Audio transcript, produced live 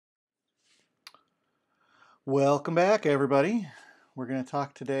Welcome back, everybody. We're going to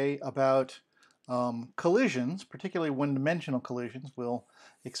talk today about collisions, particularly one-dimensional collisions. We'll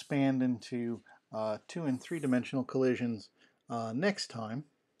expand into two- and three-dimensional collisions next time.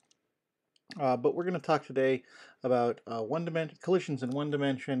 But we're going to talk today about collisions in one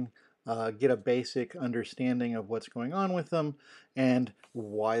dimension, get a basic understanding of what's going on with them and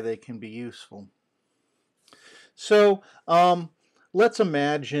why they can be useful. So, let's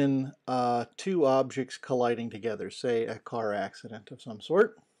imagine two objects colliding together, say a car accident of some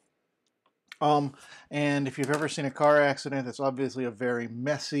sort. And if you've ever seen a car accident, it's obviously a very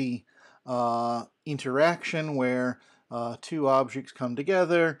messy interaction where two objects come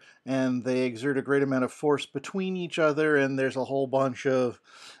together and they exert a great amount of force between each other, and there's a whole bunch of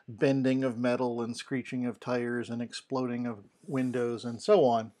bending of metal and screeching of tires and exploding of windows and so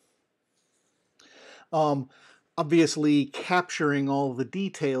on. Obviously, capturing all the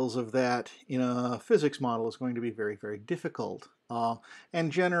details of that in a physics model is going to be very, very difficult.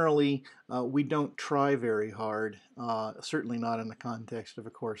 And generally, we don't try very hard, certainly not in the context of a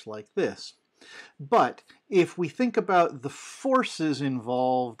course like this. But if we think about the forces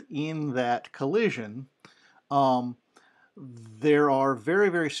involved in that collision, there are very,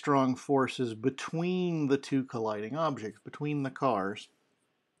 very strong forces between the two colliding objects, between the cars.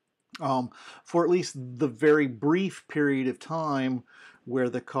 For at least the very brief period of time where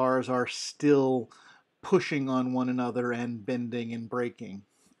the cars are still pushing on one another and bending and braking.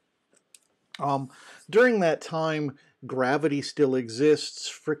 During that time, gravity still exists,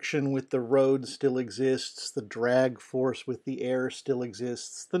 friction with the road still exists, the drag force with the air still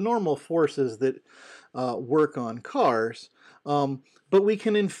exists, the normal forces that work on cars. But we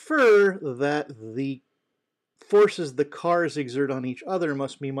can infer that the forces the cars exert on each other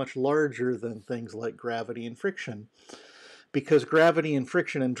must be much larger than things like gravity and friction, because gravity and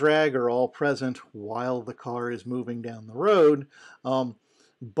friction and drag are all present while the car is moving down the road,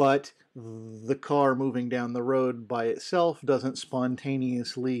 but the car moving down the road by itself doesn't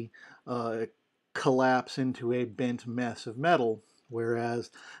spontaneously collapse into a bent mess of metal,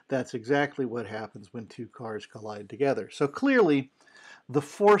 whereas that's exactly what happens when two cars collide together. So clearly, the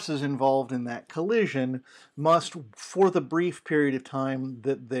forces involved in that collision must, for the brief period of time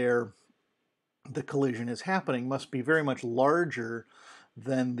that the collision is happening, must be very much larger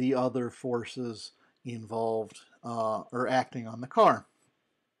than the other forces involved or acting on the car.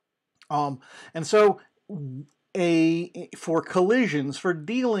 And so for collisions, for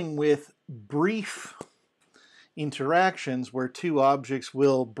dealing with brief interactions where two objects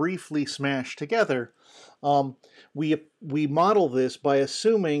will briefly smash together, we model this by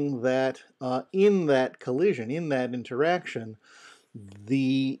assuming that in that collision, in that interaction,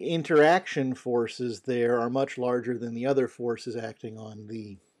 the interaction forces there are much larger than the other forces acting on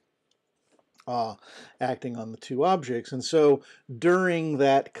the two objects. And so during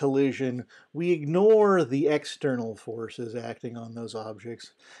that collision, we ignore the external forces acting on those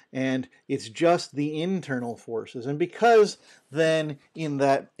objects, and it's just the internal forces. And because then in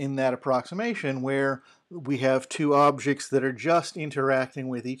that approximation where we have two objects that are just interacting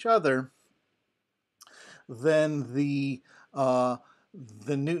with each other, then the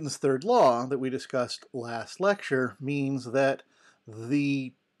Newton's third law that we discussed last lecture means that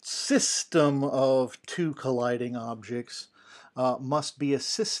the system of two colliding objects must be a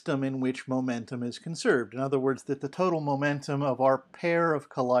system in which momentum is conserved. In other words, that the total momentum of our pair of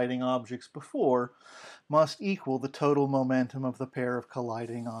colliding objects before must equal the total momentum of the pair of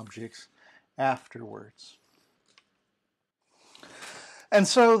colliding objects afterwards. And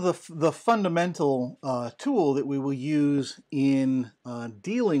so the fundamental tool that we will use in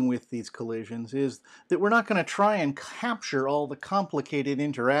dealing with these collisions is that we're not going to try and capture all the complicated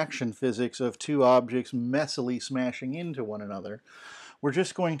interaction physics of two objects messily smashing into one another. We're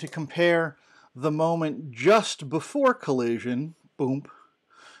just going to compare the moment just before collision, boom,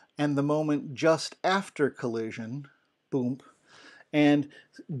 and the moment just after collision, boom, and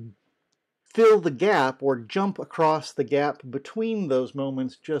fill the gap or jump across the gap between those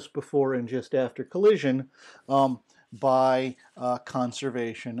moments just before and just after collision by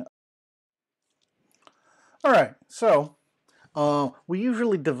conservation. All right, so we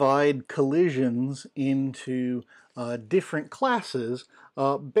usually divide collisions into different classes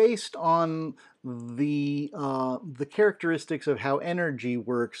based on the characteristics of how energy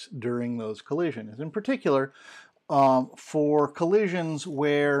works during those collisions. In particular, for collisions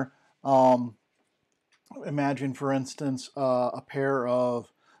where imagine, for instance, a pair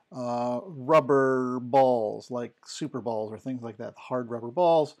of rubber balls, like super balls or things like that, hard rubber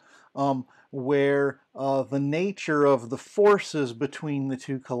balls, where the nature of the forces between the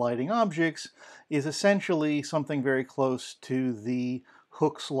two colliding objects is essentially something very close to the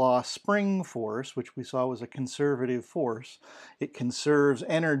Hooke's law spring force, which we saw was a conservative force. It conserves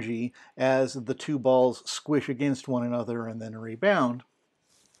energy as the two balls squish against one another and then rebound.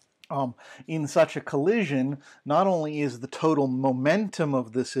 In such a collision, not only is the total momentum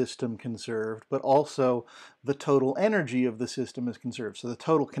of the system conserved, but also the total energy of the system is conserved. So the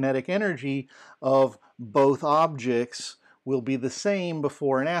total kinetic energy of both objects will be the same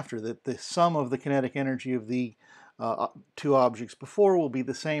before and after, that the sum of the kinetic energy of the two objects before will be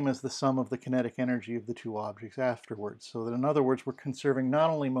the same as the sum of the kinetic energy of the two objects afterwards. So that in other words, we're conserving not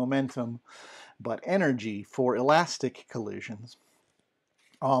only momentum, but energy for elastic collisions.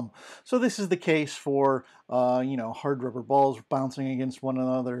 So this is the case for, hard rubber balls bouncing against one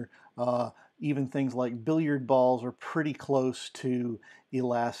another. Even things like billiard balls are pretty close to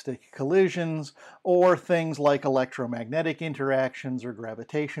elastic collisions, or things like electromagnetic interactions or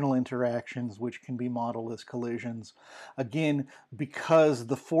gravitational interactions, which can be modeled as collisions. Again, because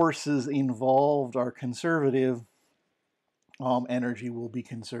the forces involved are conservative, energy will be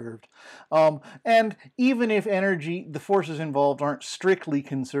conserved. And even if the forces involved aren't strictly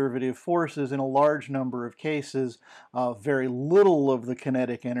conservative forces, in a large number of cases, very little of the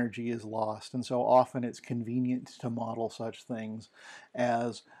kinetic energy is lost. And so often it's convenient to model such things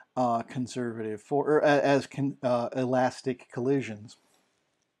as elastic collisions.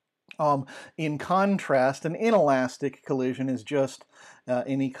 In contrast, an inelastic collision is just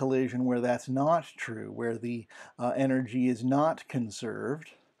any collision where that's not true, where the energy is not conserved.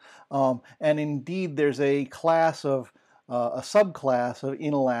 And indeed, there's a subclass of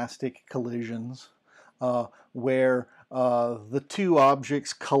inelastic collisions where the two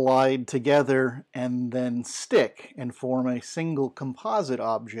objects collide together and then stick and form a single composite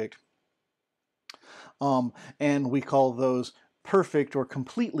object. And we call those perfect or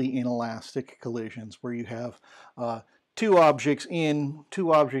completely inelastic collisions, where you have two objects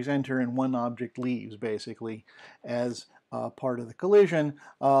enter, and one object leaves, basically, as part of the collision.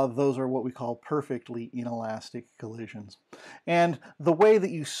 Those are what we call perfectly inelastic collisions. And the way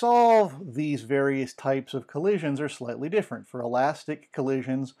that you solve these various types of collisions are slightly different. For elastic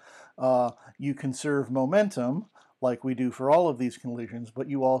collisions, you conserve momentum, like we do for all of these collisions, but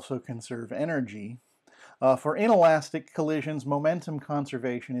you also conserve energy. For inelastic collisions, momentum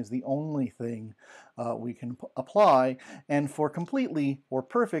conservation is the only thing we can apply, and for completely or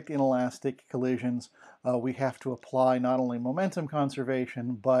perfect inelastic collisions, we have to apply not only momentum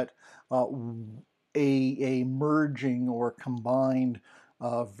conservation, but a merging or combined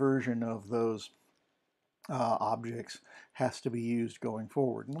version of those objects has to be used going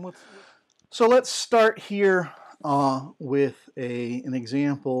forward. So let's start here with an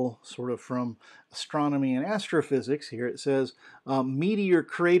example sort of from astronomy and astrophysics. Here it says meteor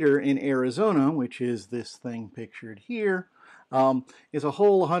crater in Arizona, which is this thing pictured here, is a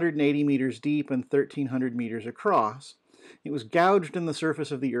hole 180 meters deep and 1,300 meters across. It was gouged in the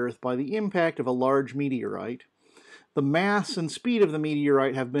surface of the Earth by the impact of a large meteorite. The mass and speed of the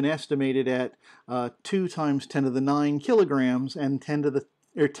meteorite have been estimated at 2 times 10 to the 9 kilograms and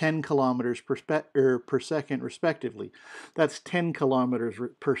 10 kilometers per second, respectively. That's 10 kilometers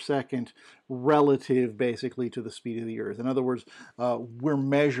per second relative, basically, to the speed of the Earth. In other words, we're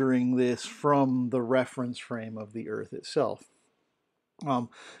measuring this from the reference frame of the Earth itself.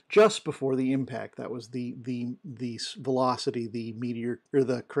 Just before the impact, that was the velocity the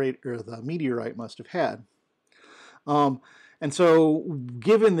meteorite must have had. And so,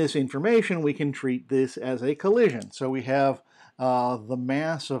 given this information, we can treat this as a collision. So we have the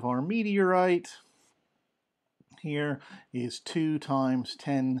mass of our meteorite here is 2 times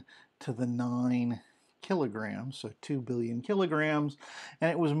 10 to the 9 kilograms, so 2 billion kilograms, and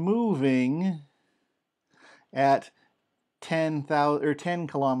it was moving at 10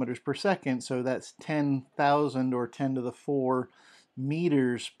 kilometers per second, so that's 10,000 or 10 to the 4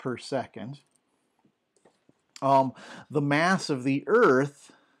 meters per second. The mass of the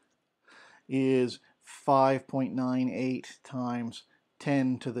Earth is 5.98 times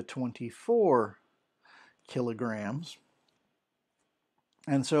 10 to the 24 kilograms.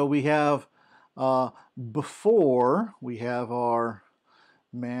 And so we have, before, we have our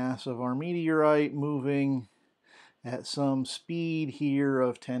mass of our meteorite moving at some speed here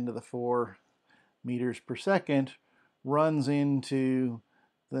of 10 to the 4 meters per second, runs into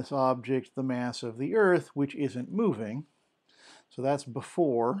this object, the mass of the Earth, which isn't moving. So that's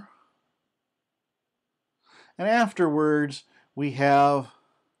before. And afterwards, we have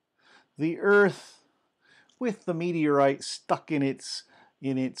the Earth with the meteorite stuck in its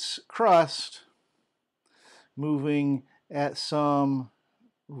in its crust moving at some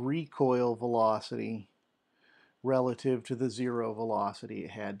recoil velocity relative to the zero velocity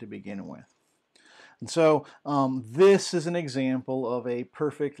it had to begin with. And so this is an example of a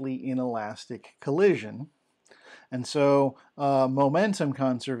perfectly inelastic collision. And so momentum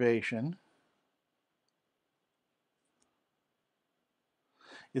conservation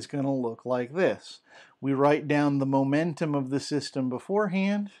is going to look like this. We write down the momentum of the system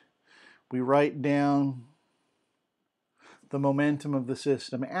beforehand. We write down the momentum of the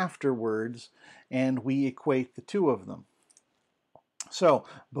system afterwards, and we equate the two of them. So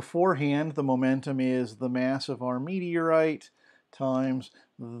beforehand, the momentum is the mass of our meteorite times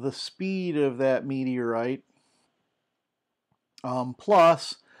the speed of that meteorite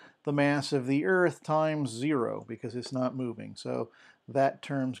plus the mass of the Earth times 0, because it's not moving. So that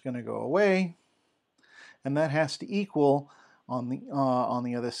term's going to go away, and that has to equal, on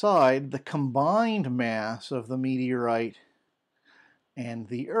the other side, the combined mass of the meteorite and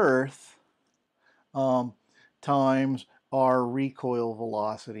the Earth times our recoil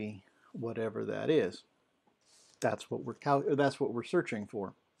velocity, whatever that is. That's what we're searching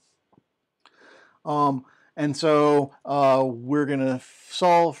for. And so we're going to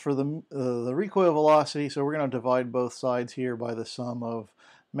solve for the recoil velocity, so we're going to divide both sides here by the sum of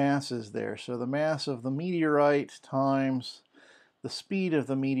masses there. So the mass of the meteorite times the speed of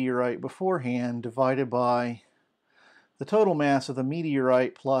the meteorite beforehand divided by the total mass of the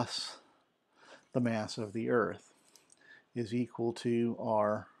meteorite plus the mass of the Earth is equal to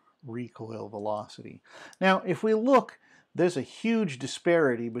our recoil velocity. Now, if we look, there's a huge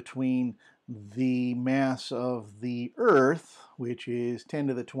disparity between the mass of the Earth, which is 10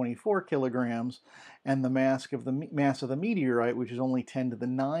 to the 24 kilograms, and the mass of the meteorite, which is only 10 to the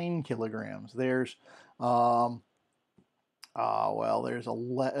 9 kilograms. There's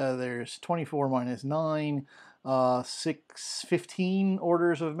there's 24 minus 9, 15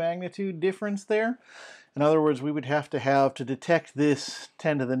 orders of magnitude difference there. In other words, we would have to detect this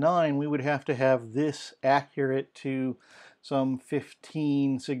 10 to the 9, we would have to have this accurate to some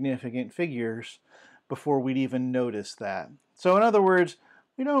 15 significant figures before we'd even notice that. So in other words,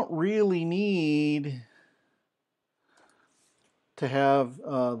 we don't really need to have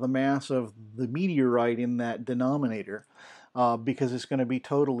the mass of the meteorite in that denominator because it's going to be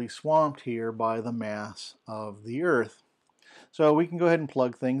totally swamped here by the mass of the Earth. So we can go ahead and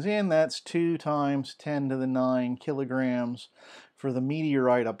plug things in. That's 2 times 10 to the 9 kilograms for the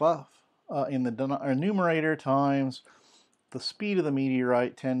meteorite above in the numerator times the speed of the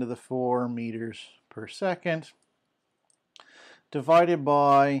meteorite, 10 to the 4 meters per second, divided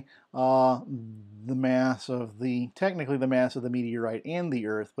by the mass of technically the mass of the meteorite and the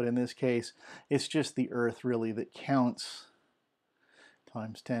Earth, but in this case it's just the Earth really that counts,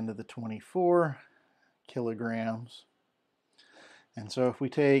 times 10 to the 24 kilograms. And so if we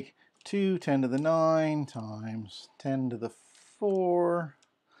take 2 10 to the 9 times 10 to the 4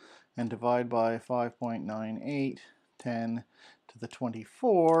 and divide by 5.98, 10 to the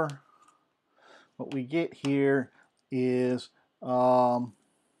 24, what we get here is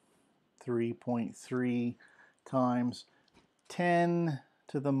 3.3 times 10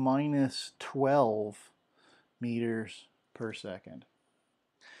 to the minus 12 meters per second.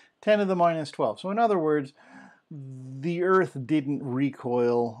 10 to the minus 12. So in other words, the Earth didn't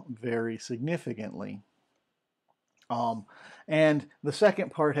recoil very significantly. And the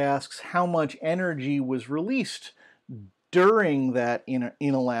second part asks how much energy was released during that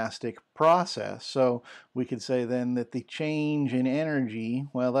inelastic process. So we could say then that the change in energy,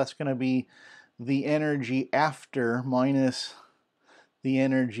 well, that's going to be the energy after minus the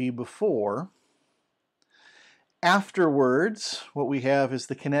energy before. Afterwards, what we have is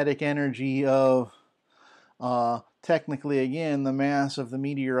the kinetic energy of, technically again, the mass of the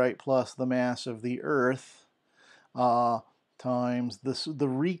meteorite plus the mass of the Earth times the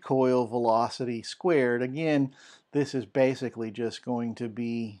recoil velocity squared. Again, this is basically just going to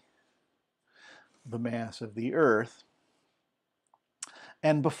be the mass of the Earth.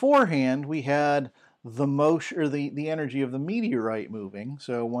 And beforehand, we had the motion, or the energy of the meteorite moving.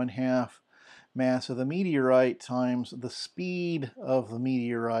 So 1/2 mass of the meteorite times the speed of the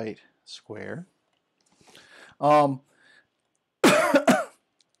meteorite squared. So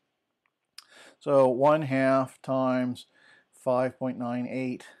 1/2 times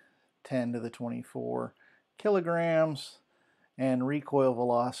 5.98, 10 to the 24 kilograms, and recoil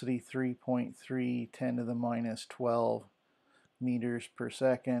velocity 3.3, 10 to the minus 12 meters per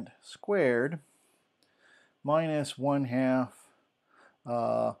second squared, minus 1/2,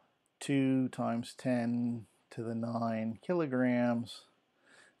 2 times 10 to the 9 kilograms,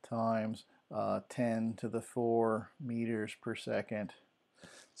 times 10 to the 4 meters per second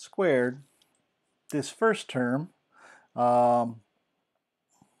squared. This first term,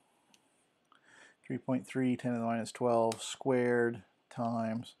 3.3 10 to the minus 12 squared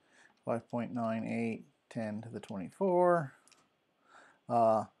times 5.98 10 to the 24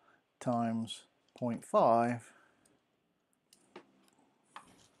 times 0.5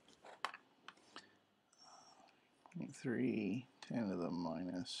 3 10 to the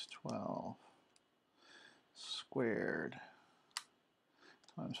minus 12 squared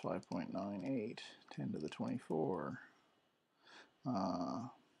times 5.98 10 to the 24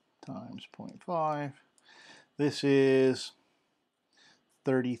 times 0.5. This is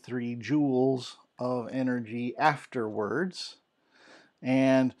 33 joules of energy afterwards,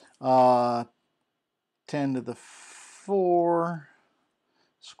 and 10 to the 4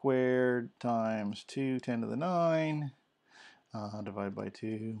 squared times 2 10 to the 9 divided by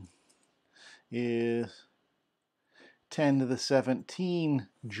 2 is 10 to the 17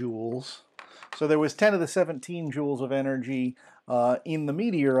 joules. So there was 10 to the 17 joules of energy in the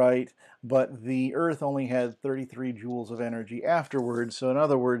meteorite, but the Earth only had 33 joules of energy afterwards. So in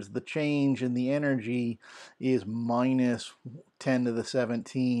other words, the change in the energy is minus 10 to the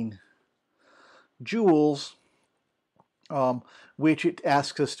 17 joules, which it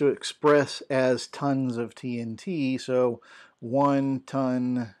asks us to express as tons of TNT. So 1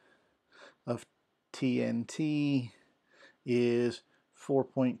 ton of TNT is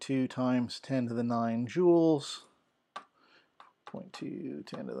 4.2 times 10 to the 9 joules, 0.2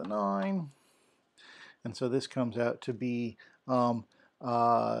 10 to the 9, and so this comes out to be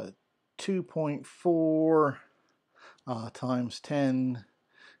 2.4 times 10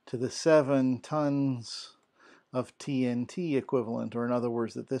 to the 7 tons of TNT equivalent, or in other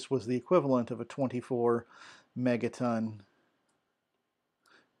words, that this was the equivalent of a 24 megaton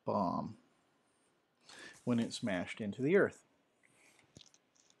bomb when it smashed into the Earth.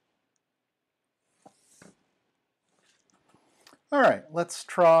 All right, let's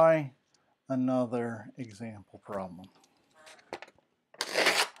try another example problem.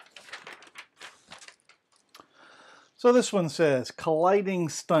 So this one says, colliding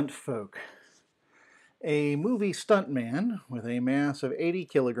stunt folk. A movie stuntman with a mass of 80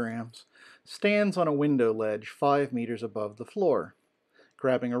 kilograms stands on a window ledge 5 meters above the floor.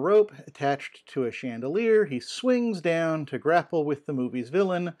 Grabbing a rope attached to a chandelier, he swings down to grapple with the movie's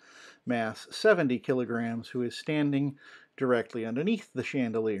villain, mass 70 kilograms, who is standing directly underneath the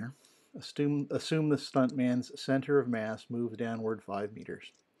chandelier. Assume the stuntman's center of mass moves downward 5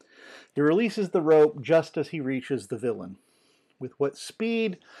 meters. He releases the rope just as he reaches the villain. With what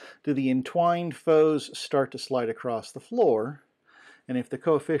speed do the entwined foes start to slide across the floor? And if the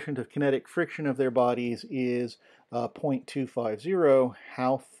coefficient of kinetic friction of their bodies is 0.250,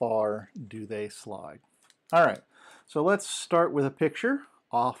 how far do they slide? All right, so let's start with a picture,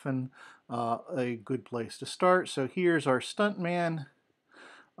 often a good place to start. So here's our stuntman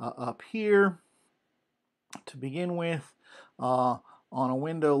up here to begin with, on a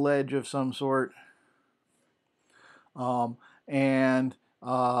window ledge of some sort. And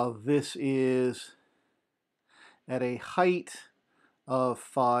this is at a height of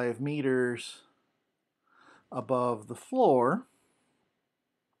 5 meters above the floor.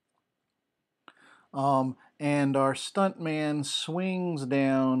 And our stuntman swings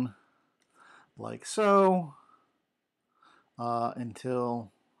down like so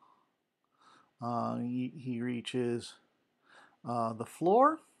until he reaches the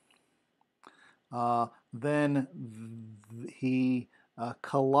floor. Then he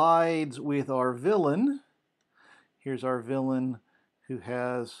collides with our villain. Here's our villain, who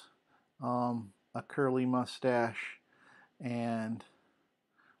has a curly mustache and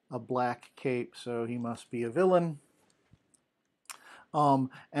a black cape, so he must be a villain. And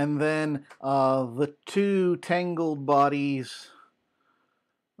then the two tangled bodies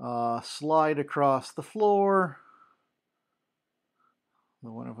slide across the floor.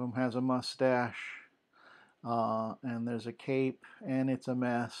 One of them has a mustache, and there's a cape, and it's a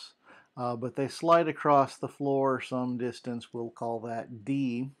mess. But they slide across the floor some distance, we'll call that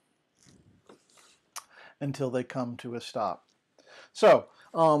D, until they come to a stop. So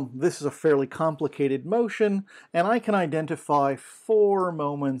this is a fairly complicated motion, and I can identify 4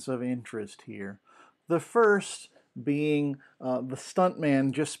 moments of interest here. The first being the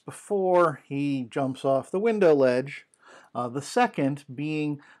stuntman just before he jumps off the window ledge. The second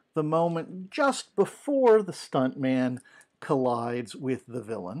being the moment just before the stuntman collides with the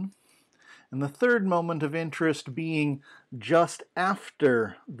villain. And the third moment of interest being just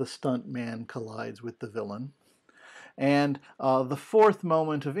after the stuntman collides with the villain. and the fourth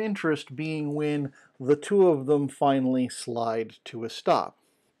moment of interest being when the two of them finally slide to a stop.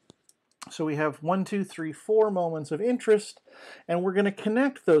 So we have 1, 2, 3, 4 moments of interest, and we're going to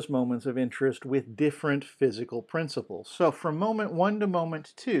connect those moments of interest with different physical principles. So from moment 1 to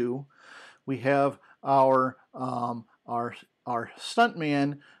moment 2, we have our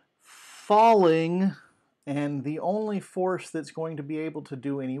stuntman falling, and the only force that's going to be able to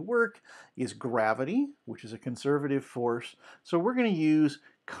do any work is gravity, which is a conservative force. So we're going to use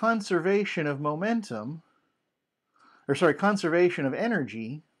conservation of momentum, or sorry, conservation of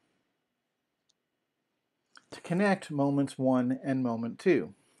energy to connect moments 1 and moment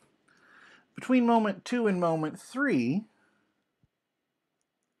 2. Between moment 2 and moment 3,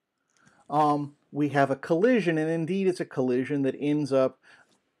 we have a collision, and indeed it's a collision that ends up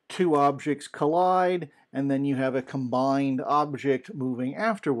two objects collide, and then you have a combined object moving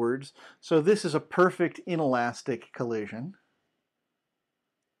afterwards. So this is a perfect inelastic collision.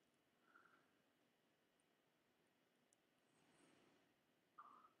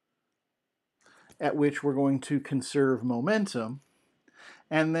 At which we're going to conserve momentum.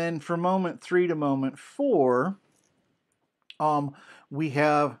 And then from moment 3 to moment 4, we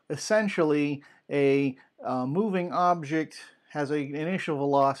have essentially a moving object has an initial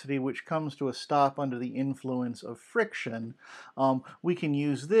velocity which comes to a stop under the influence of friction. We can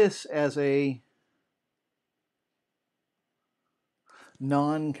use this as a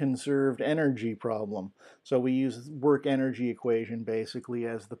non-conserved energy problem. So we use work energy equation basically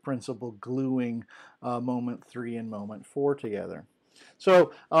as the principle gluing moment 3 and moment 4 together.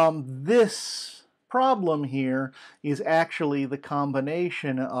 So this problem here is actually the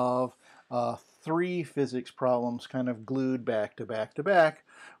combination of 3 physics problems kind of glued back to back to back,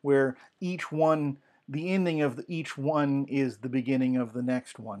 where each one, the ending of each one is the beginning of the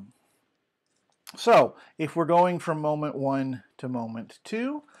next one. So if we're going from moment 1 to moment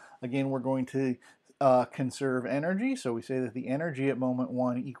 2, again we're going to conserve energy. So we say that the energy at moment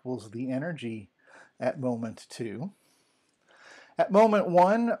 1 equals the energy at moment 2. At moment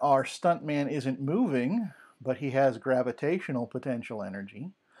 1, our stuntman isn't moving, but he has gravitational potential energy.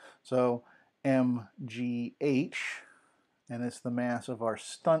 So mgh, and it's the mass of our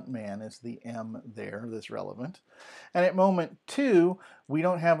stuntman, is the m there that's relevant. And at moment 2, we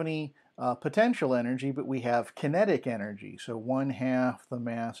don't have any potential energy, but we have kinetic energy. So 1/2 the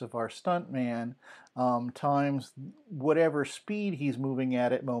mass of our stuntman times whatever speed he's moving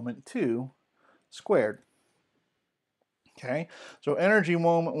at moment 2 squared. Okay, so energy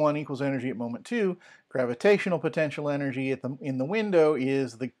moment 1 equals energy at moment 2. Gravitational potential energy in the window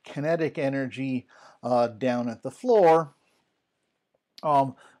is the kinetic energy down at the floor.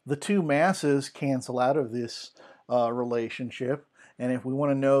 The two masses cancel out of this relationship, and if we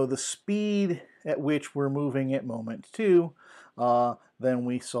want to know the speed at which we're moving at moment 2, then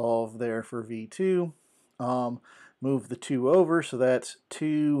we solve there for V2. Move the 2 over, so that's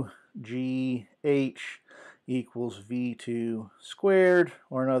 2gh equals V2 squared,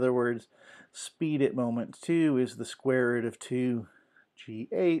 or in other words, speed at moment 2 is the square root of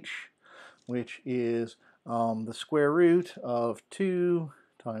 2gh, which is the square root of 2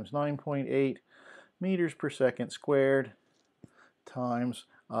 times 9.8 meters per second squared times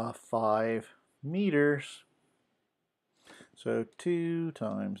 5 meters. So 2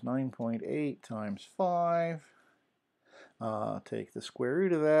 times 9.8 times 5. Take the square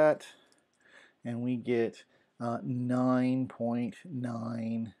root of that, and we get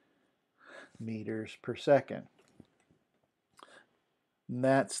 9.9 meters per second. And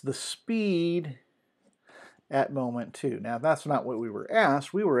that's the speed at moment 2. Now that's not what we were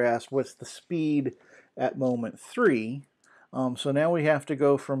asked. We were asked what's the speed at moment 3. So now we have to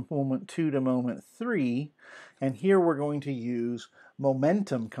go from moment 2 to moment 3, and here we're going to use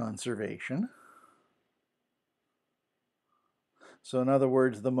momentum conservation. So in other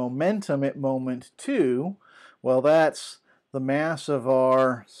words, the momentum at moment 2, well, that's the mass of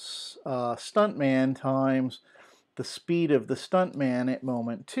our stuntman times the speed of the stuntman at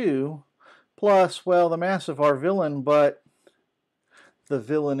moment 2, plus, well, the mass of our villain, but the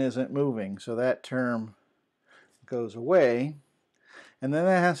villain isn't moving, so that term goes away. And then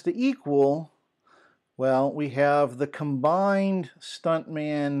that has to equal, well, we have the combined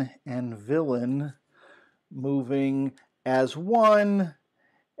stuntman and villain moving as one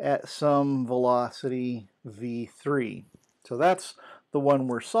at some velocity v3. So that's the one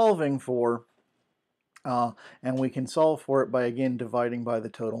we're solving for, and we can solve for it by again dividing by the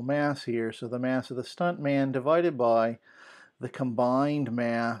total mass here. So the mass of the stuntman divided by the combined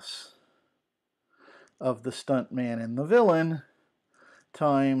mass of the stuntman and the villain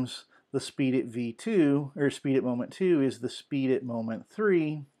times the speed at v2, or speed at moment 2, is the speed at moment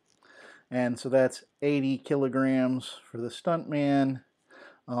 3. And so that's 80 kilograms for the stuntman,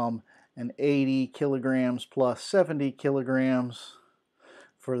 and 80 kilograms plus 70 kilograms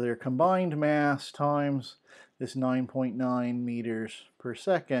for their combined mass times this 9.9 meters per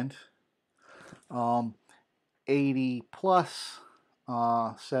second. 80 plus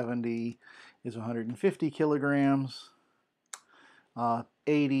 70 is 150 kilograms.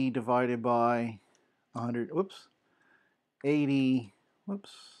 80 divided by 100, 80,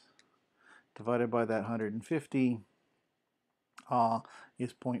 divided by that 150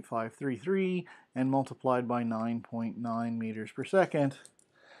 is 0.533, and multiplied by 9.9 meters per second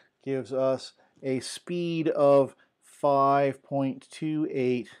gives us a speed of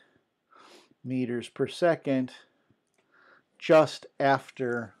 5.28 meters per second just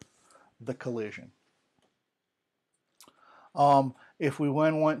after the collision. If we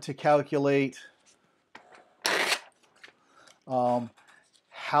then want to calculate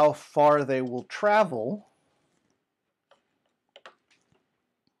how far they will travel,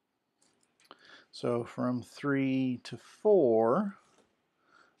 so from 3 to 4,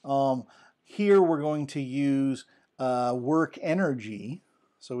 here we're going to use work energy.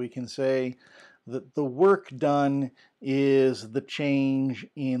 So we can say that the work done is the change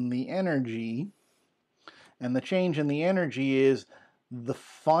in the energy, and the change in the energy is the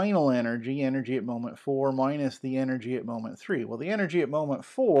final energy, energy at moment 4, minus the energy at moment 3. Well, the energy at moment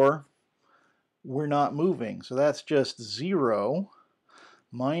 4, we're not moving, so that's just 0,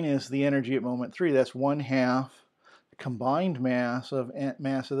 minus the energy at moment 3, that's 1/2 combined mass of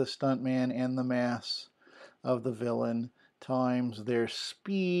the stuntman and the mass of the villain times their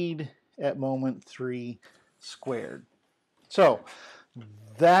speed at moment 3 squared. So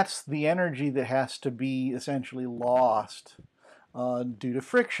that's the energy that has to be essentially lost due to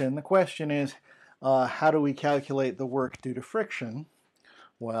friction. The question is, how do we calculate the work due to friction?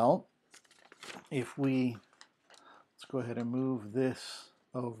 Well, if let's go ahead and move this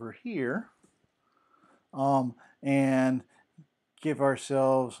over here, and give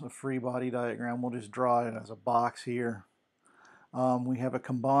ourselves a free body diagram. We'll just draw it as a box here. We have a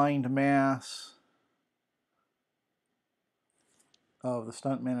combined mass of the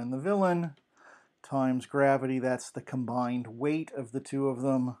stuntman and the villain times gravity. That's the combined weight of the two of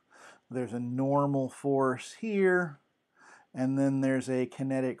them. There's a normal force here, and then there's a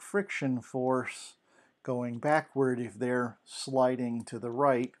kinetic friction force going backward if they're sliding to the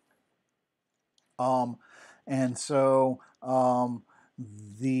right. And so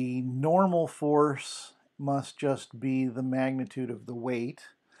the normal force must just be the magnitude of the weight.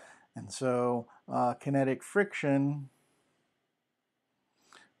 And so kinetic friction,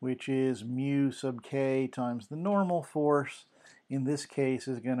 which is mu sub k times the normal force, in this case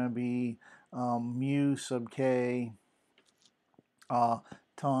is going to be mu sub k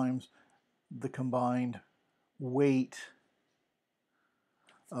times the combined weight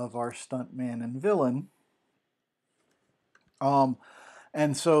of our stuntman and villain.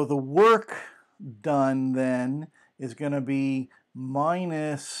 And so the work done then is going to be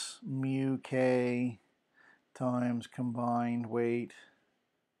minus mu k times combined weight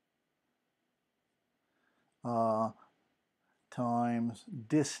times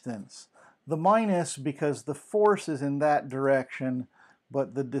distance. The minus because the force is in that direction,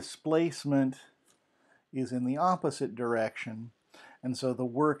 but the displacement is in the opposite direction. And so the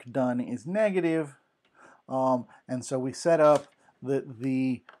work done is negative. And so we set up that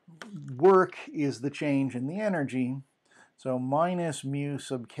the work is the change in the energy. So minus mu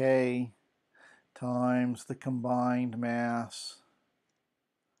sub k times the combined mass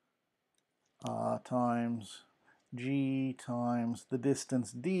times g times the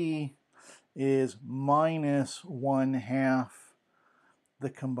distance d is minus 1/2 the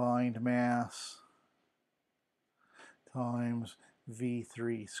combined mass times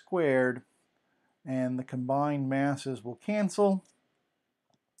v3 squared. And the combined masses will cancel,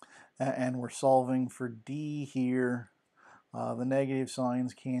 and we're solving for d here. The negative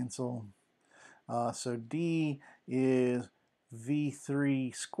signs cancel. So d is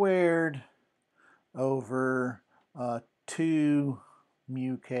v3 squared over 2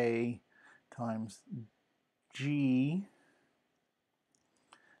 mu k times g.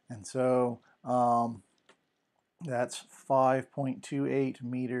 And so that's 5.28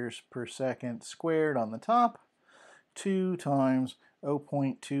 meters per second squared on the top, 2 times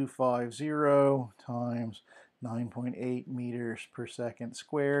 0.250 times 9.8 meters per second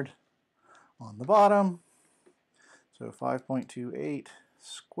squared on the bottom. So 5.28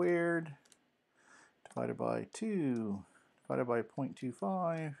 squared divided by 2 divided by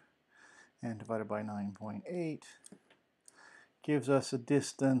 0.25 and divided by 9.8 gives us a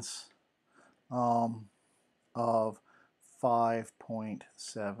distance of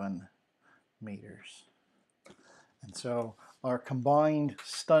 5.7 meters. And so our combined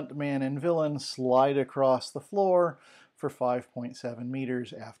stuntman and villain slide across the floor for 5.7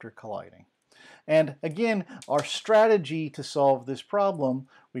 meters after colliding. And again, our strategy to solve this problem,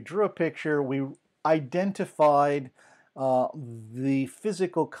 we drew a picture, we identified the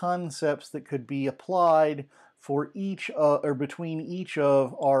physical concepts that could be applied for each or between each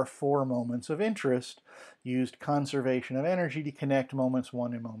of our 4 moments of interest, used conservation of energy to connect moments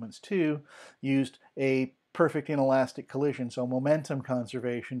 1 and moments 2, used a perfect inelastic collision, so momentum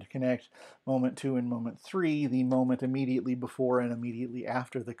conservation to connect moment 2 and moment 3, the moment immediately before and immediately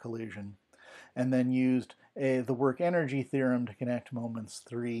after the collision, and then used the work energy theorem to connect moments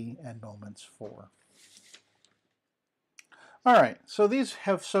 3 and moments 4. All right, so these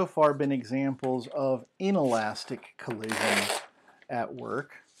have so far been examples of inelastic collision at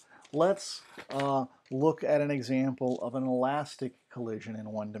work. Let's look at an example of an elastic collision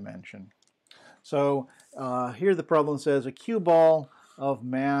in one dimension. So here the problem says a cue ball of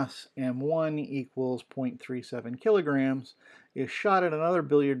mass m1 equals 0.37 kilograms is shot at another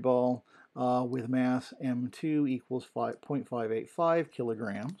billiard ball with mass m2 equals 0.585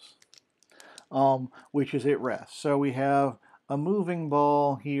 kilograms, which is at rest. So we have a moving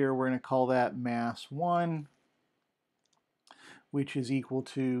ball here, we're going to call that mass 1, which is equal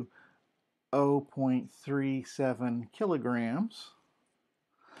to 0.37 kilograms,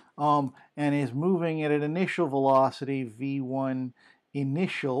 and is moving at an initial velocity v1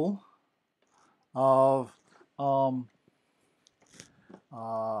 initial of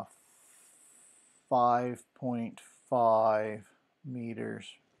 5.5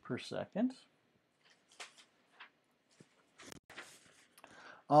 meters per second.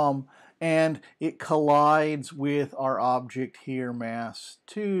 And it collides with our object here, mass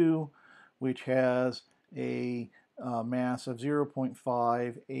 2, which has a mass of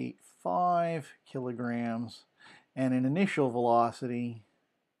 0.585 kilograms and an initial velocity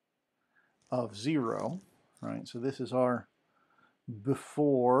of 0. Right? So this is our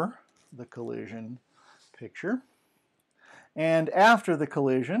before the collision picture. And after the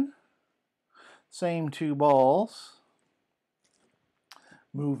collision, same 2 balls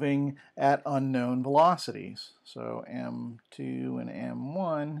moving at unknown velocities. So m2 and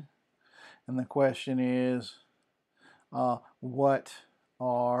m1. And the question is, what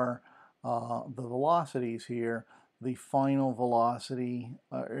are the velocities here? The final velocity,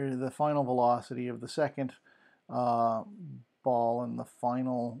 or the final velocity of the second ball and the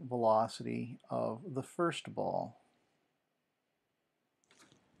final velocity of the first ball.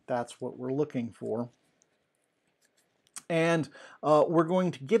 That's what we're looking for. And we're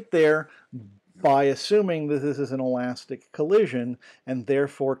going to get there by assuming that this is an elastic collision and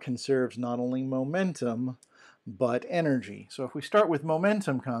therefore conserves not only momentum but energy. So if we start with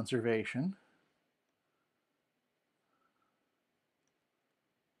momentum conservation,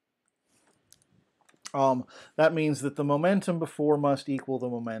 that means that the momentum before must equal the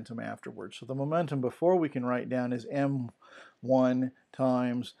momentum afterwards. So the momentum before we can write down is m1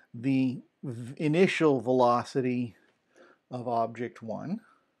 times the initial velocity of object 1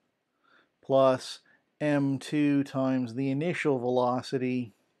 plus m2 times the initial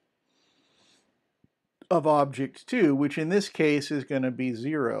velocity of object 2, which in this case is going to be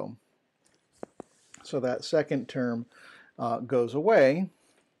 0. So that second term goes away.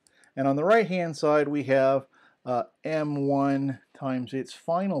 And on the right-hand side, we have m1 times its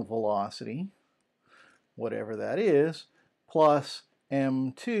final velocity, whatever that is, plus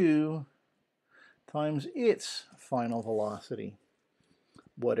m2 times its final velocity,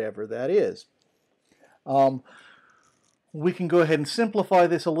 whatever that is. We can go ahead and simplify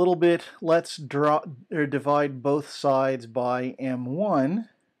this a little bit. Let's divide both sides by m1.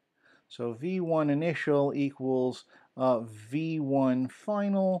 So v1 initial equals v1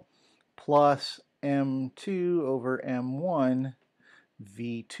 final plus m2 over m1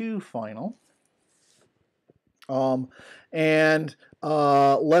 v2 final.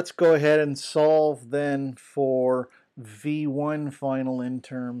 Let's go ahead and solve then for v1 final in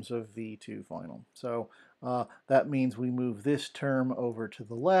terms of v2 final. So that means we move this term over to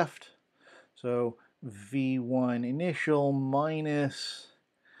the left. So v1 initial minus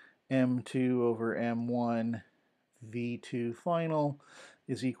m2 over m1 v2 final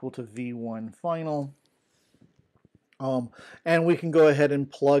is equal to v1 final. And we can go ahead and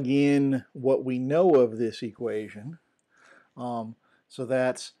plug in what we know of this equation. So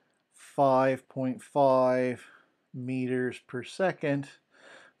that's 5.5 meters per second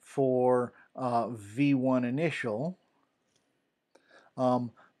for V1 initial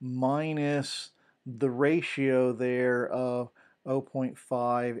minus the ratio there of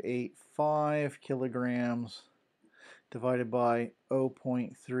 0.585 kilograms divided by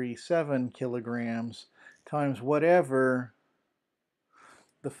 0.37 kilograms times whatever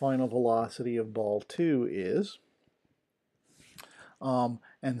the final velocity of ball 2 is.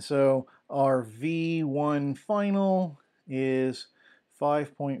 And so our V1 final is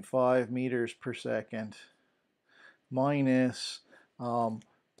 5.5 meters per second minus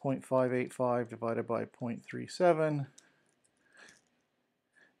 0.585 divided by 0.37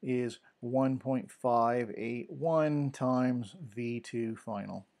 is 1.581 times V2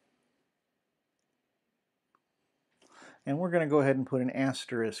 final. And we're going to go ahead and put an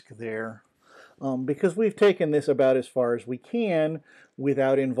asterisk there because we've taken this about as far as we can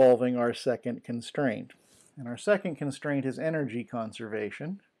without involving our second constraint. And our second constraint is energy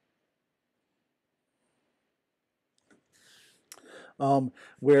conservation.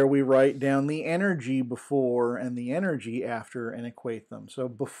 Where we write down the energy before and the energy after and equate them. So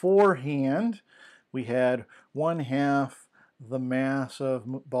beforehand, we had 1/2 the mass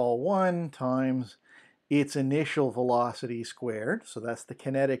of ball 1 times its initial velocity squared. So that's the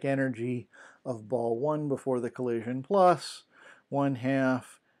kinetic energy of ball 1 before the collision plus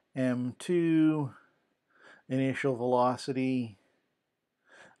 1/2 m2 initial velocity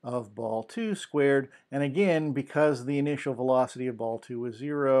of ball 2 squared. And again, because the initial velocity of ball 2 was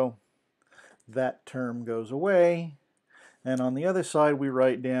 0, that term goes away. And on the other side, we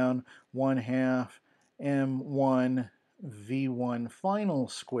write down 1/2 m1 v1 final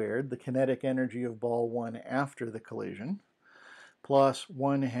squared, the kinetic energy of ball 1 after the collision, plus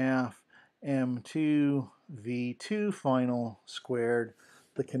 1/2 m2 v2 final squared,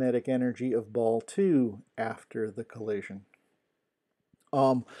 the kinetic energy of ball 2 after the collision.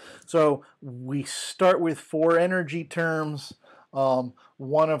 So we start with 4 energy terms.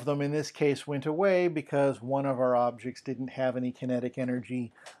 One of them in this case went away because one of our objects didn't have any kinetic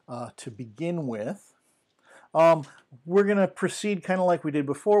energy to begin with. We're going to proceed kind of like we did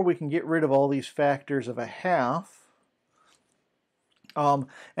before. We can get rid of all these factors of 1/2.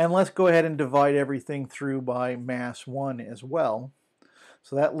 And let's go ahead and divide everything through by mass 1 as well.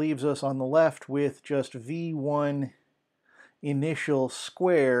 So that leaves us on the left with just V1 initial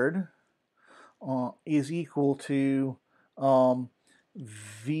squared is equal to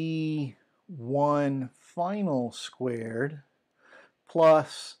V1 final squared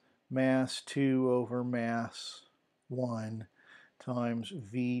plus mass 2 over mass 1 times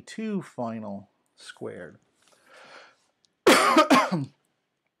V2 final squared.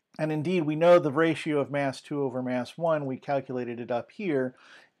 And indeed, we know the ratio of mass 2 over mass 1, we calculated it up here,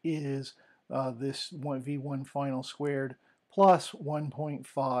 is this V1 final squared plus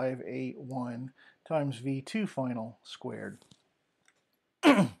 1.581 times V2 final squared.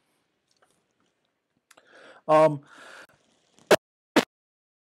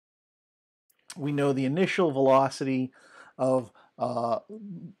 We know the initial velocity of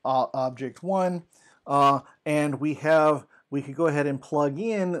object 1, and we could go ahead and plug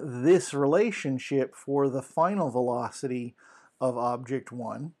in this relationship for the final velocity of object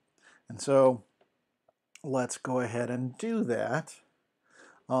 1. And so let's go ahead and do that.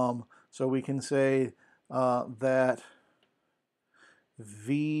 So we can say that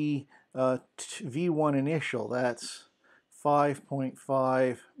V1 initial, that's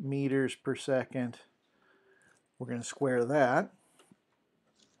 5.5 meters per second. We're going to square that.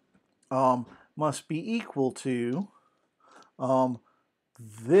 Must be equal to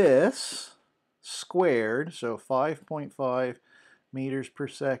this squared, so 5.5 meters per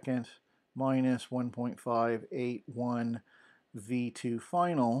second minus 1.581 V2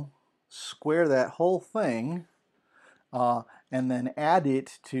 final, square that whole thing, and then add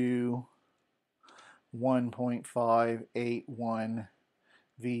it to 1.581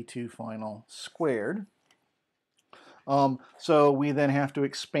 V2 final squared. So we then have to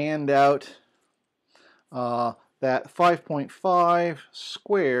expand out that 5.5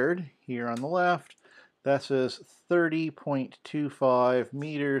 squared here on the left. That says 30.25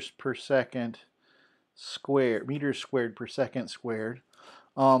 meters per second squared, meters squared per second squared.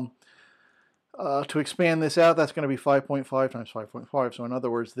 To expand this out, that's going to be 5.5 times 5.5. So in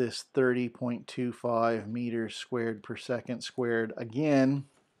other words, this 30.25 meters squared per second squared again,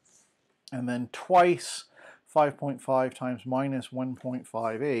 and then twice 5.5 times minus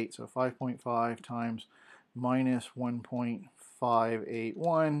 1.58. So 5.5 times minus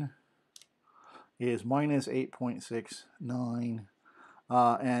 1.581 is minus 8.69,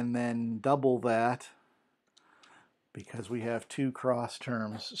 and then double that because we have two cross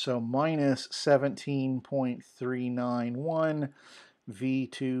terms. So minus 17.391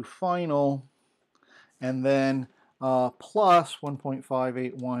 V2 final, and then plus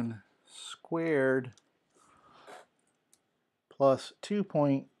 1.581 squared plus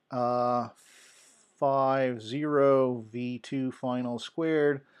 2.50 V2 final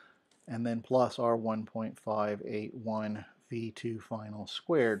squared, and then plus our 1.581 V2 final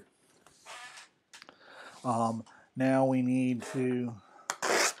squared. Now we need to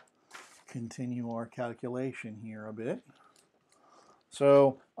continue our calculation here a bit.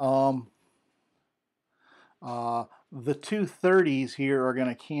 So the two 30s here are going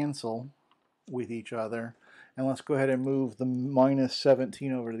to cancel with each other. And let's go ahead and move the minus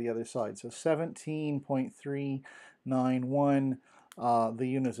 17 over to the other side. So 17.391, the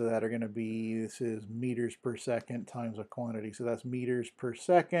units of that are going to be, this is meters per second times a quantity. So that's meters per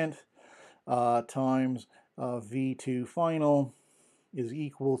second times V2 final is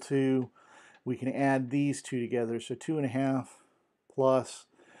equal to, we can add these two together, so 2.5 plus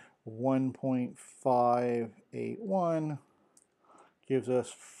 1.581 gives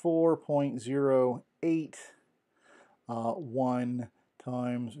us 4.081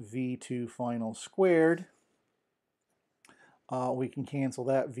 times V2 final squared. We can cancel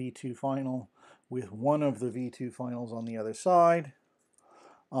that V2 final with one of the V2 finals on the other side.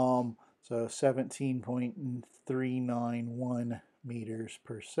 So 17.391 meters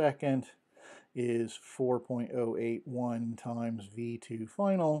per second is 4.081 times V2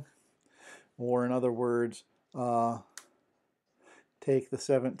 final, or in other words, take the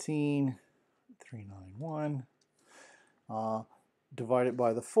 17.391, divide it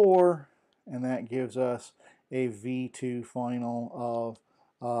by the 4, and that gives us a V2 final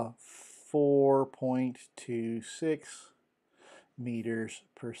of 4.26 meters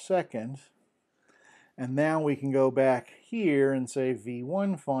per second. And now we can go back here and say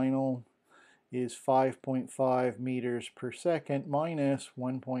V1 final is 5.5 meters per second minus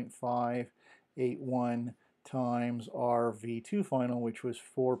 1.581 times our V2 final, which was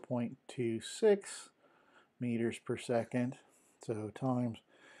 4.26 meters per second. So times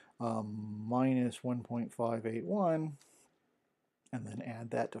minus 1.581, and then add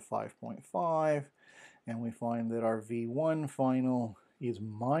that to 5.5, and we find that our V1 final is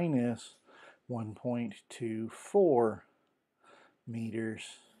minus 1.24 meters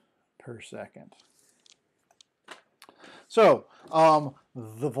per second. So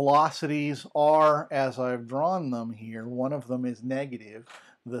the velocities are, as I've drawn them here, one of them is negative,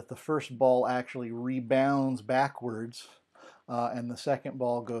 that the first ball actually rebounds backwards and the second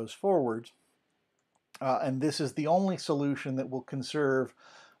ball goes forwards. And this is the only solution that will conserve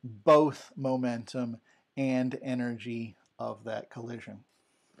both momentum and energy of that collision.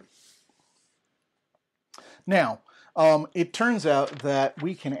 Now, it turns out that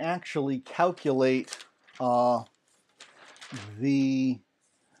we can actually calculate the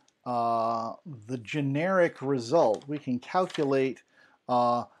generic result. We can calculate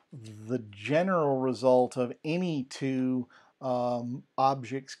the general result of any two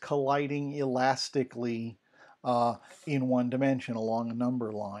objects colliding elastically in one dimension along a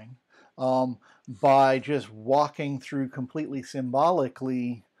number line by just walking through completely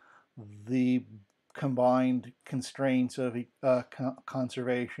symbolically the combined constraints of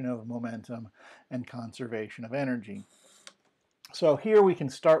conservation of momentum and conservation of energy. So here we can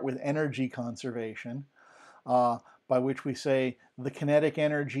start with energy conservation, by which we say the kinetic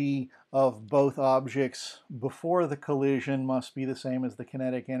energy of both objects before the collision must be the same as the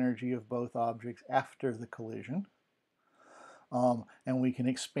kinetic energy of both objects after the collision. And we can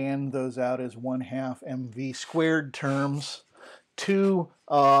expand those out as 1/2 mv squared terms to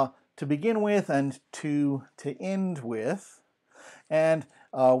begin with and to end with. And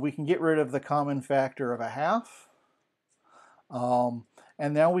we can get rid of the common factor of 1/2.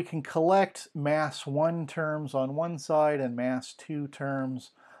 And now we can collect mass 1 terms on one side and mass 2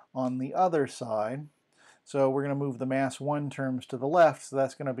 terms on the other side. So we're going to move the mass 1 terms to the left, so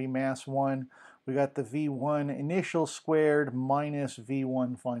that's going to be mass 1. We got the V1 initial squared minus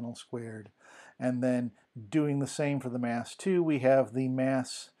V1 final squared. And then doing the same for the mass 2, we have the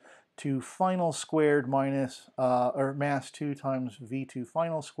mass 2 final squared minus, or mass 2 times V2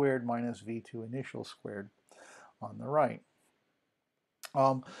 final squared minus V2 initial squared on the right.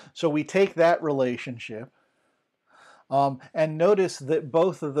 So we take that relationship, and notice that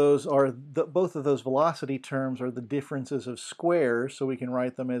both of those velocity terms are the differences of squares, so we can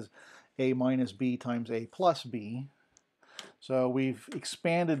write them as a minus b times a plus b. So we've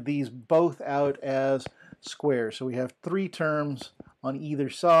expanded these both out as squares. So we have 3 terms on either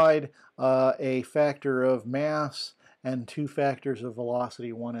side, a factor of mass and two factors of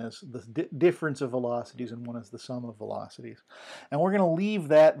velocity. One is the difference of velocities and one is the sum of velocities. And we're going to leave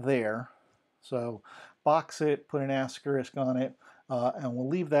that there. So box it, put an asterisk on it, and we'll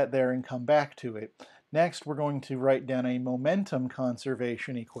leave that there and come back to it. Next, we're going to write down a momentum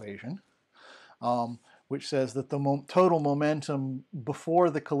conservation equation, which says that the total momentum before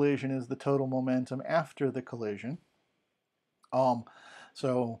the collision is the total momentum after the collision.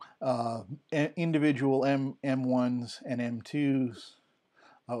 Individual M1s and M2s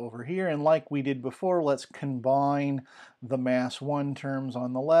over here, and like we did before, let's combine the mass 1 terms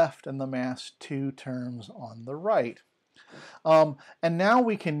on the left and the mass 2 terms on the right. And now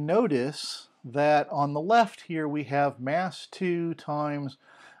we can notice that on the left here we have mass 2 times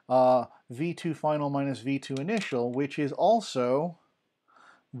V2 final minus V2 initial, which is also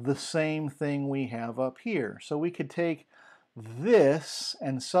the same thing we have up here. So we could take this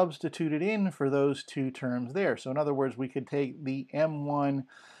and substitute it in for those two terms there. So in other words, we could take the M1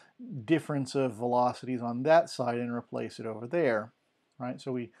 difference of velocities on that side and replace it over there. Right?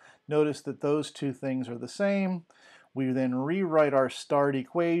 So we notice that those two things are the same. We then rewrite our start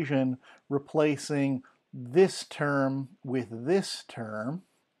equation, replacing this term with this term,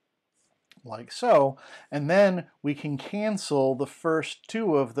 like so, and then we can cancel the first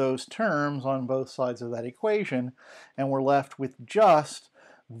two of those terms on both sides of that equation, and we're left with just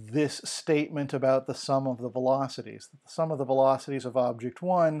this statement about the sum of the velocities. The sum of the velocities of object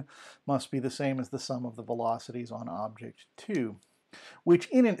 1 must be the same as the sum of the velocities on object 2, which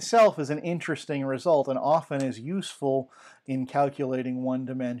in itself is an interesting result and often is useful in calculating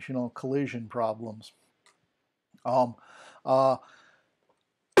one-dimensional collision problems.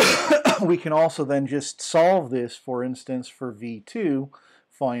 We can also then just solve this, for instance, for V2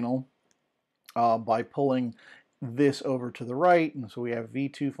 final by pulling this over to the right, and so we have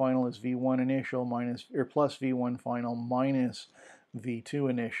V2 final is V1 initial minus plus V1 final minus V2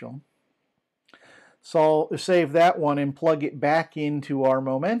 initial. So save that one and plug it back into our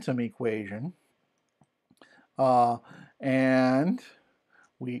momentum equation, and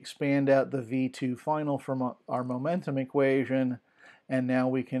we expand out the V2 final from our momentum equation. And now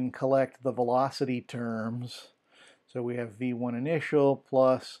we can collect the velocity terms. So we have V1 initial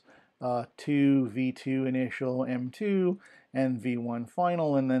plus 2 V2 initial M2 and V1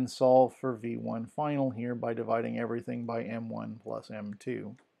 final, and then solve for V1 final here by dividing everything by M1 plus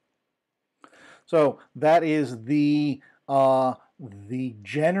M2. So that is the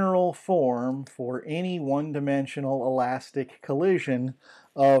general form for any one-dimensional elastic collision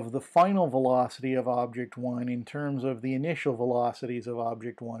of the final velocity of object 1 in terms of the initial velocities of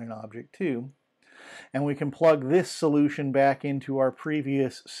object 1 and object 2. And we can plug this solution back into our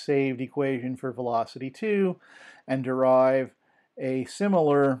previous saved equation for velocity 2 and derive a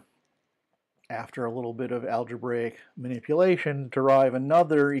similar, after a little bit of algebraic manipulation, derive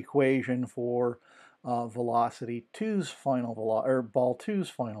another equation for velocity 2's final velocity, or ball 2's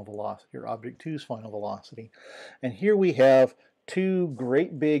final velocity, or object 2's final velocity. And here we have two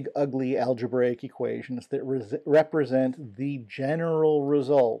great big ugly algebraic equations that represent the general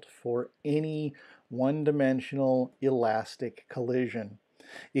result for any one-dimensional elastic collision.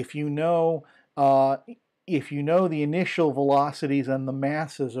 If you know the initial velocities and the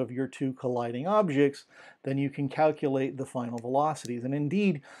masses of your two colliding objects, then you can calculate the final velocities. And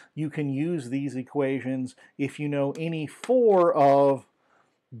indeed, you can use these equations if you know any four of,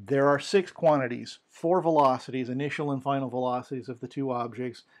 there are 6 quantities, 4 velocities, initial and final velocities of the two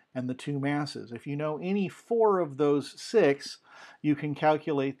objects, and the two masses. If you know any 4 of those 6, you can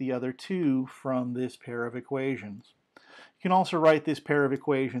calculate the other 2 from this pair of equations. You can also write this pair of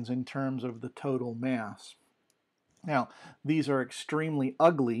equations in terms of the total mass. Now, these are extremely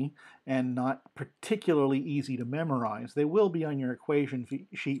ugly and not particularly easy to memorize. They will be on your equation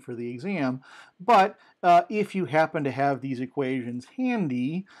sheet for the exam, but if you happen to have these equations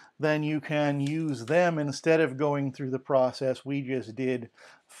handy, then you can use them instead of going through the process we just did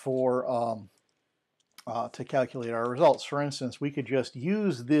for to calculate our results. For instance, we could just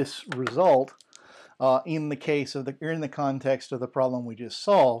use this result in the context of the problem we just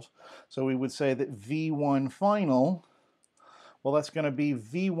solved. So we would say that V1 final, well, that's going to be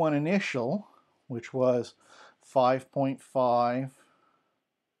V1 initial, which was 5.5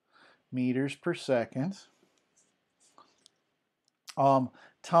 meters per second,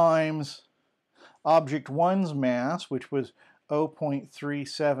 times object 1's mass, which was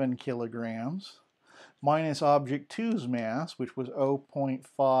 0.37 kilograms, minus object 2's mass, which was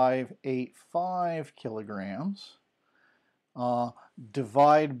 0.585 kilograms,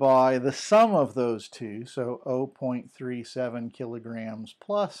 divide by the sum of those two, so 0.37 kilograms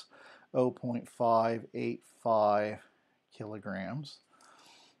plus 0.585 kilograms.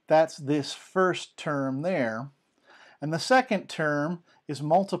 That's this first term there. And the second term is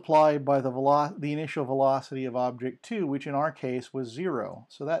multiplied by the initial velocity of object 2, which in our case was 0.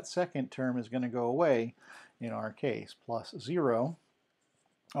 So that second term is going to go away in our case, plus 0.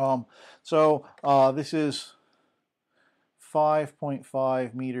 This is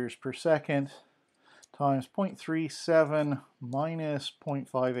 5.5 meters per second times 0.37 minus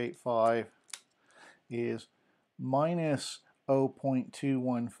 0.585 is minus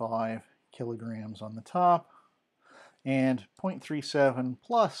 0.215 kilograms on the top, and 0.37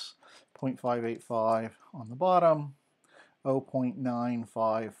 plus 0.585 on the bottom,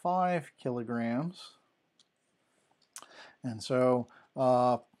 0.955 kilograms. And so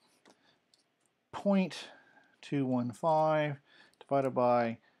 0.215 divided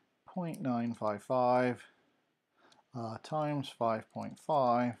by 0.955 times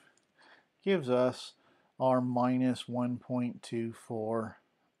 5.5 gives us our minus 1.24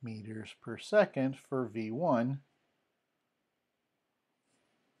 meters per second for V1,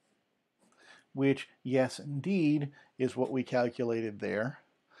 which, yes, indeed, is what we calculated there.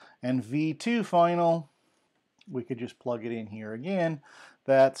 And V2 final, we could just plug it in here again.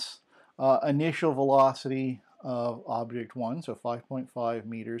 That's initial velocity of object 1, so 5.5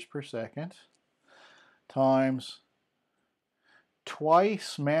 meters per second, times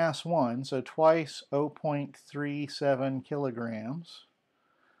twice mass 1, so twice 0.37 kilograms,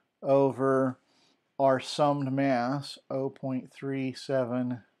 over our summed mass,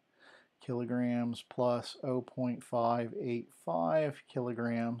 0.37 kilograms plus 0.585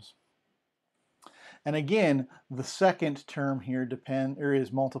 kilograms. And again, the second term here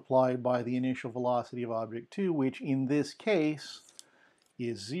is multiplied by the initial velocity of object 2, which in this case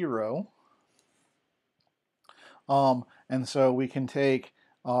is 0. And so we can take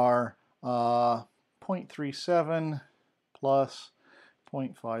our 0.37 plus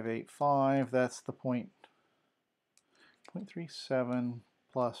 0.585, that's the 0.37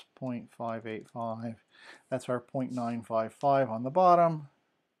 plus 0.585, that's our 0.955 on the bottom.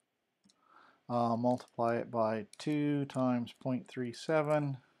 Multiply it by 2 times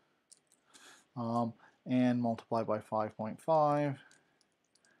 0.37 and multiply by 5.5,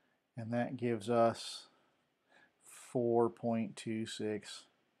 and that gives us 4.26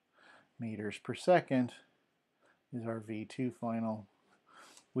 meters per second is our V2 final,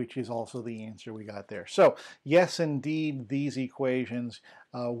 which is also the answer we got there. So yes, indeed, these equations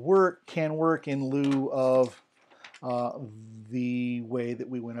can work in lieu of the way that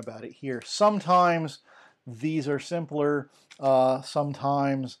we went about it here. Sometimes these are simpler,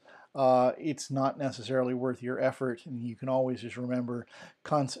 sometimes it's not necessarily worth your effort, and you can always just remember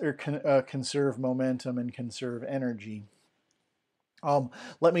conserve momentum and conserve energy.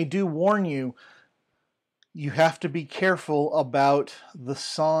 Let me warn you, you have to be careful about the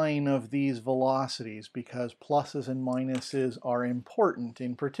sign of these velocities because pluses and minuses are important.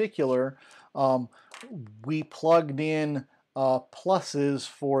 In particular, we plugged in pluses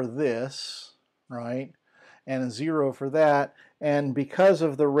for this, right, and a 0 for that, and because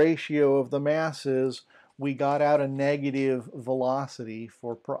of the ratio of the masses, we got out a negative velocity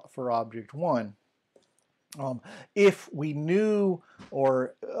for object 1. If we knew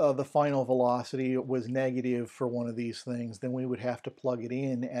the final velocity was negative for one of these things, then we would have to plug it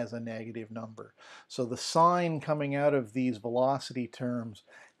in as a negative number. So the sign coming out of these velocity terms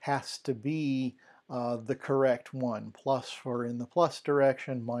has to be the correct one. Plus for in the plus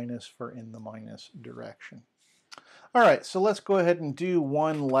direction, minus for in the minus direction. All right, so let's go ahead and do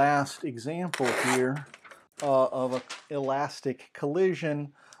one last example here of an elastic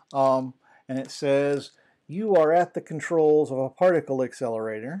collision. And it says, you are at the controls of a particle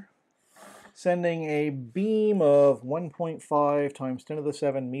accelerator, sending a beam of 1.5 times 10 to the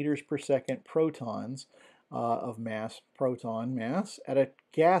 7 meters per second protons of mass, proton mass, at a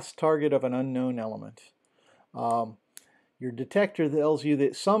gas target of an unknown element. Your detector tells you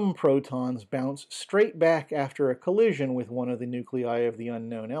that some protons bounce straight back after a collision with one of the nuclei of the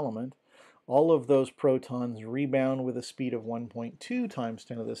unknown element. All of those protons rebound with a speed of 1.2 times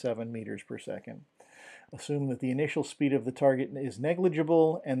 10 to the 7 meters per second. Assume that the initial speed of the target is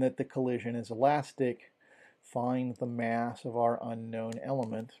negligible and that the collision is elastic. Find the mass of our unknown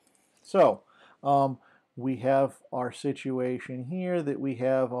element. So we have our situation here that we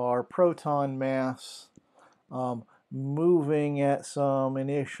have our proton mass moving at some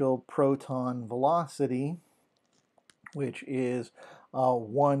initial proton velocity, which is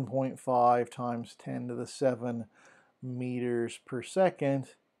 1.5 times 10 to the 7 meters per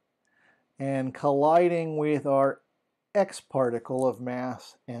second, and colliding with our x particle of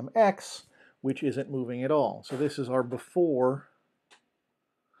mass mx, which isn't moving at all. So this is our before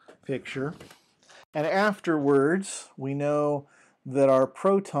picture. And afterwards, we know that our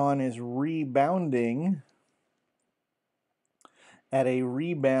proton is rebounding at a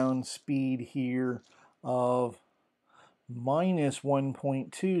rebound speed here of minus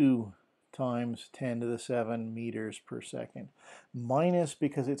 1.2 times 10 to the 7 meters per second. Minus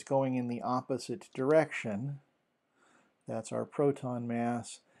because it's going in the opposite direction. That's our proton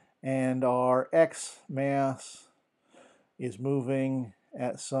mass. And our X mass is moving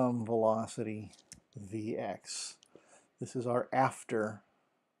at some velocity, Vx. This is our after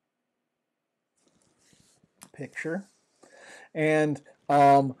picture. And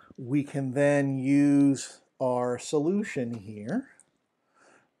we can then use our solution here.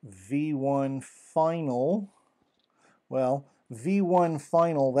 V1 final, well, V1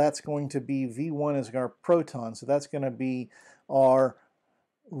 final, that's going to be, V1 is our proton, so that's going to be our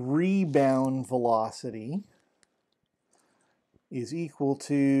rebound velocity is equal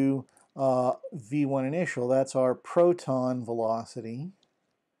to V1 initial, that's our proton velocity,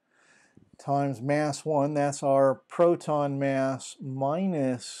 times mass 1, that's our proton mass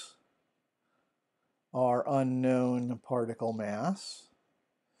minus our unknown particle mass,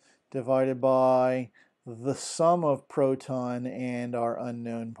 divided by the sum of proton and our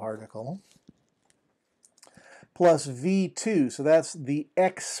unknown particle, plus V2, so that's the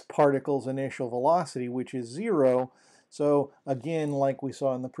X particle's initial velocity, which is 0. So again, like we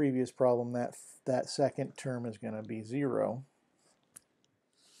saw in the previous problem, that second term is going to be 0.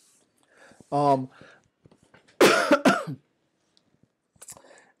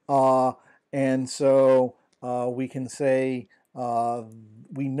 And so we can say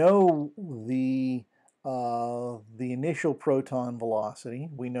we know the initial proton velocity,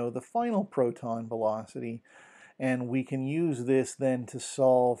 we know the final proton velocity, and we can use this then to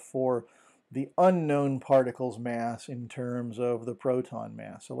solve for the unknown particle's mass in terms of the proton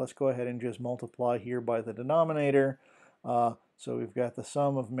mass. So let's go ahead and just multiply here by the denominator. So we've got the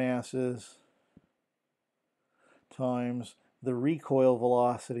sum of masses times the recoil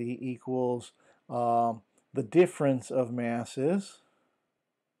velocity equals the difference of masses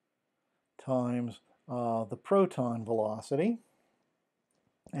times the proton velocity.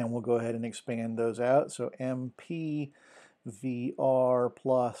 And we'll go ahead and expand those out. So MP VR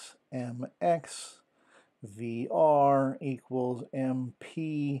plus MX VR equals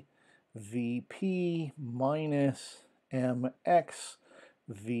MP VP minus MX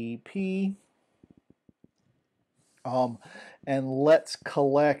VP. And let's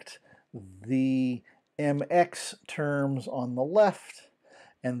collect the MX terms on the left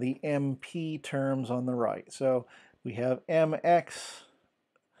and the MP terms on the right. So we have MX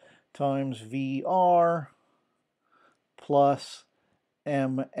times VR plus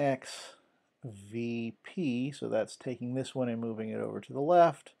MX VP, so that's taking this one and moving it over to the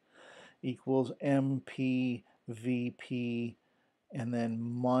left, equals MP VP and then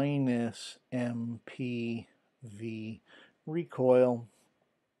minus MP V recoil,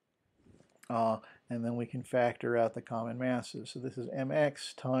 and then we can factor out the common masses. So this is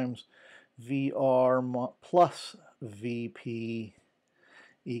MX times VR plus VP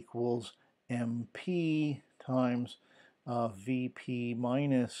equals MP times VP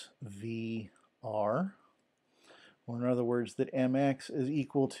minus VR, or in other words that MX is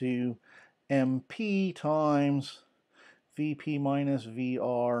equal to MP times VP minus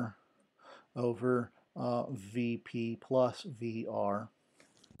VR over VP plus VR.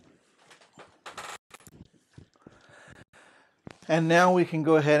 And now we can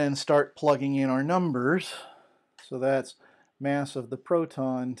go ahead and start plugging in our numbers. So that's mass of the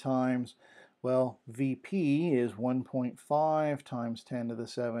proton times, well, VP is 1.5 times 10 to the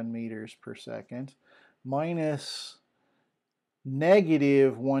 7 meters per second minus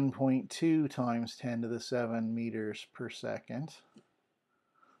negative 1.2 times 10 to the 7 meters per second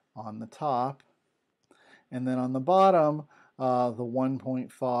on the top. And then on the bottom, the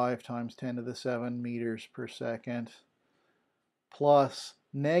 1.5 times 10 to the 7 meters per second plus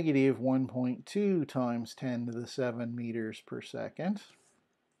negative 1.2 times 10 to the 7 meters per second.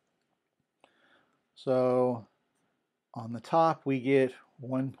 So on the top we get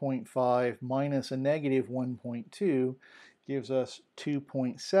 1.5 minus a negative 1.2 gives us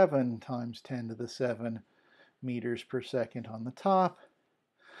 2.7 times 10 to the 7 meters per second on the top.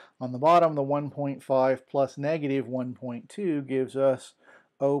 On the bottom, the 1.5 plus negative 1.2 gives us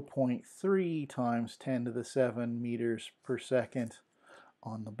 0.3 times 10 to the 7 meters per second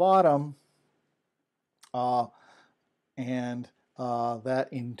on the bottom. That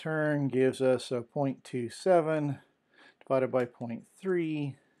in turn gives us a 0.27 divided by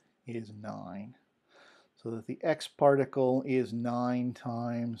 0.3 is 9. So that the x particle is 9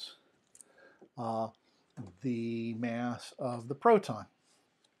 times the mass of the proton,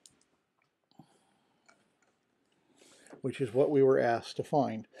 which is what we were asked to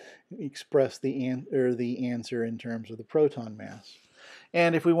find. Express the answer in terms of the proton mass.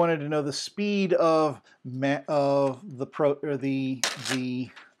 And if we wanted to know the speed of the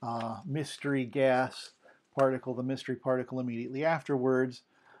mystery gas particle, the mystery particle immediately afterwards,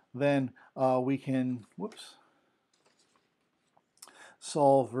 then we can,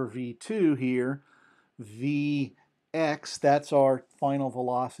 solve for V2 here. Vx, that's our final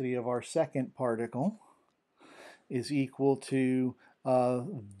velocity of our second particle, is equal to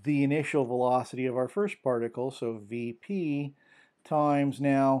the initial velocity of our first particle, so Vp, times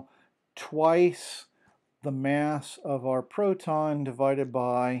now twice the mass of our proton divided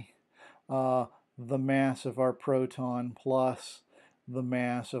by the mass of our proton plus the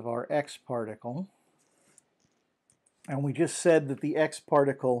mass of our x particle. And we just said that the x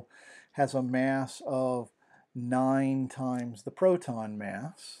particle has a mass of 9 times the proton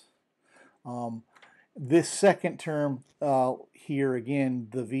mass. This second term here, again,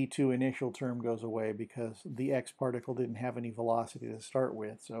 the V2 initial term goes away because the x particle didn't have any velocity to start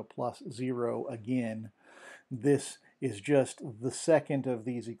with, so plus 0 again. This is just the second of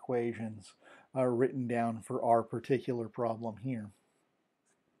these equations written down for our particular problem here.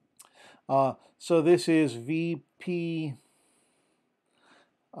 So this is Vp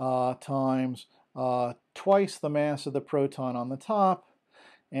times twice the mass of the proton on the top,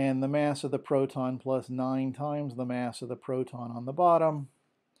 and the mass of the proton plus 9 times the mass of the proton on the bottom.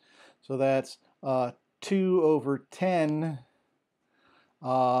 So that's 2 over 10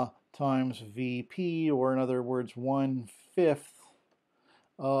 times Vp, or in other words, 1/5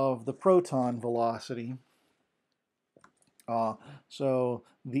 of the proton velocity. So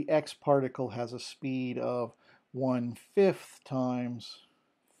the x particle has a speed of 1/5 times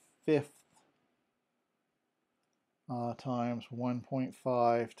 5th times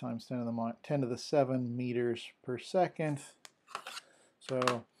 1.5 times 10 to the 7 meters per second.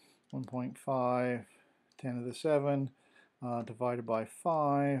 So 1.5 10 to the 7 divided by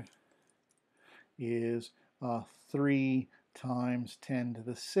 5 is 3 times 10 to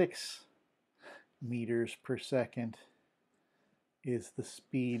the 6 meters per second is the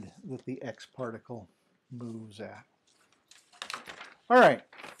speed that the x particle moves at. All right,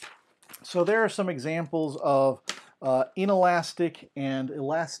 so there are some examples of inelastic and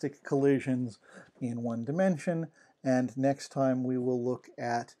elastic collisions in one dimension, and next time we will look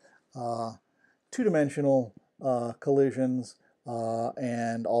at two-dimensional collisions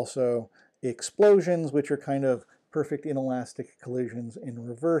and also explosions, which are kind of perfect inelastic collisions in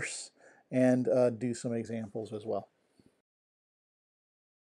reverse, and do some examples as well.